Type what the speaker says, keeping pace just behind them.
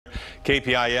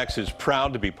KPIX is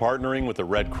proud to be partnering with the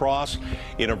Red Cross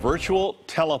in a virtual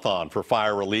telethon for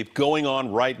fire relief going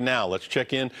on right now. Let's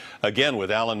check in again with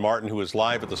Alan Martin, who is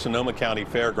live at the Sonoma County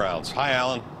Fairgrounds. Hi,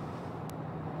 Alan.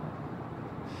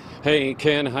 Hey,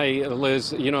 Ken. Hi,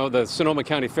 Liz. You know, the Sonoma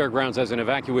County Fairgrounds as an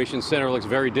evacuation center looks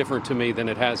very different to me than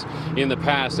it has in the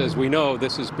past. As we know,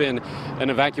 this has been an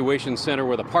evacuation center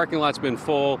where the parking lot's been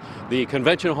full. The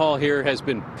convention hall here has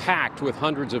been packed with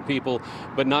hundreds of people,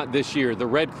 but not this year. The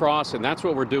Red Cross, and that's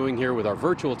what we're doing here with our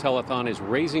virtual telethon, is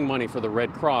raising money for the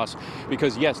Red Cross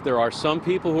because, yes, there are some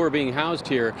people who are being housed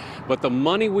here, but the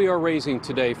money we are raising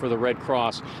today for the Red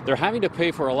Cross, they're having to pay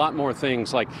for a lot more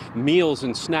things like meals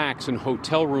and snacks and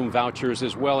hotel room vouchers,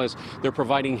 as well as they're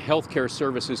providing healthcare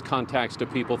services contacts to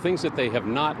people, things that they have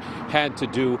not had to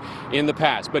do in the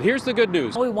past. But here's the good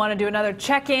news. We want to do another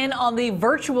check-in on the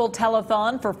virtual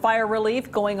telethon for fire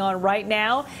relief going on right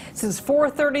now. Since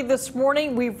 4:30 this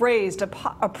morning, we've raised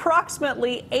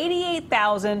approximately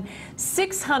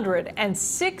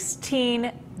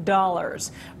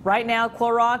 $88,616. Right now,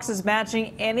 Clorox is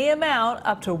matching any amount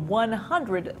up to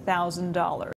 $100,000.